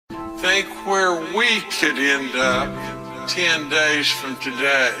Think where we could end up 10 days from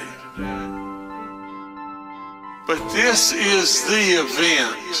today. But this is the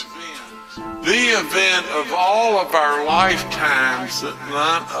event of all of our lifetimes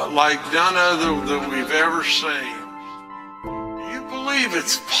like none other that we've ever seen. You believe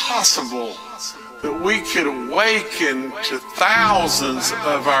it's possible that we could awaken to thousands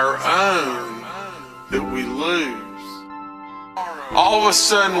of our own that we lose? All of a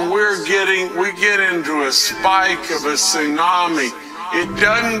sudden we get into a spike of a tsunami. It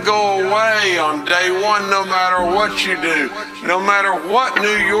doesn't go away on day one, no matter what you do, no matter what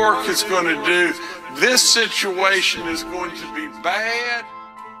New York is going to do. This situation is going to be bad.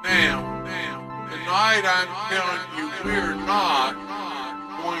 Now, tonight I'm telling you, we're not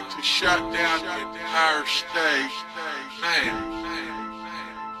going to shut down the entire state now.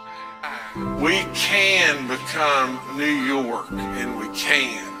 We can become New York, and we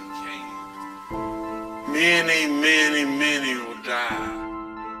can. Many, many, many will die.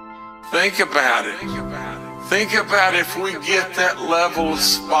 Think about it. Think about if we get that level of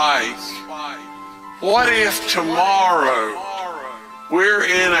spike. What if tomorrow we're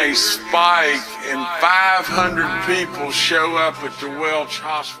in a spike and 500 people show up at the Welch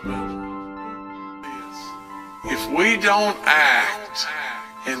Hospital? If we don't act,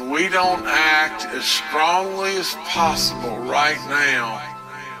 and we don't act as strongly as possible right now,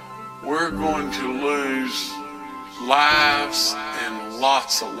 we're going to lose lives and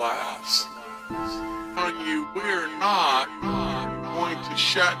lots of lives. We're not going to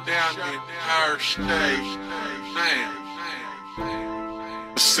shut down the entire state now.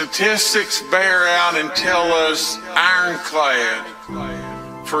 Statistics bear out and tell us ironclad,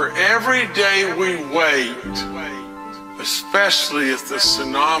 for every day we wait, especially if the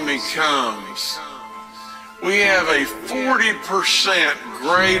tsunami comes, we have a 40%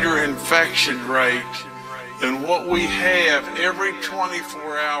 greater infection rate than what we have every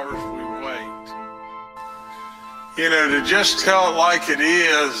 24 hours we wait. You know, to just tell it like it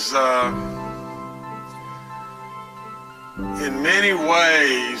is, in many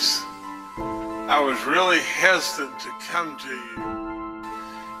ways, I was really hesitant to come to you.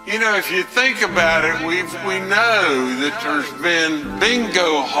 You know, if you think about it, we know that there's been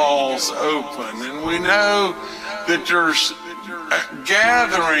bingo halls open, and we know that there's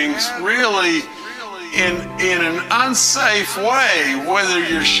gatherings really in an unsafe way, whether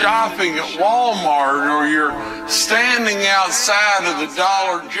you're shopping at Walmart or you're standing outside of the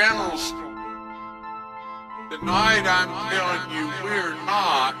Dollar General store. Tonight I'm telling you, we're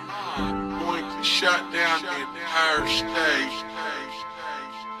not going to shut down the entire state.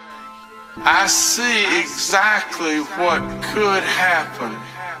 I see exactly what could happen.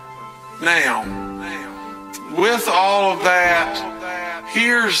 Now, with all of that,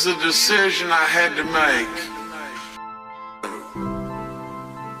 here's the decision I had to make.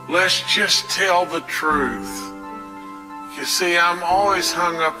 Let's just tell the truth. You see, I'm always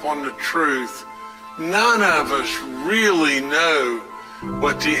hung up on the truth. None of us really know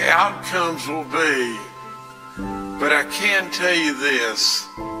what the outcomes will be. But I can tell you this.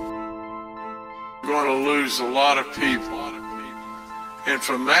 We're going to lose a lot of people. And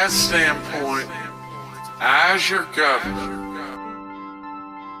from that standpoint, as your governor,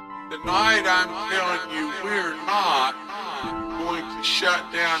 tonight I'm telling you, we're not going to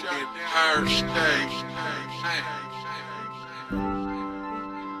shut down the entire state.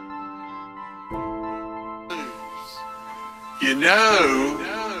 You know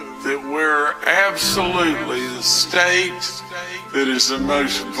that we're absolutely the state that is the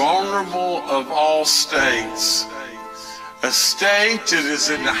most vulnerable of all states. A state that is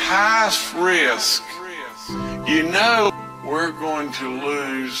in the highest risk. You know we're going to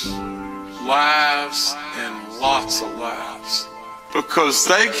lose lives and lots of lives because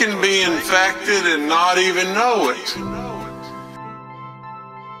they can be infected and not even know it.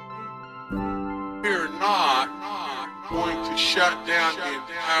 We're not going to shut down the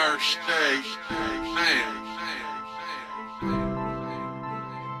entire state now.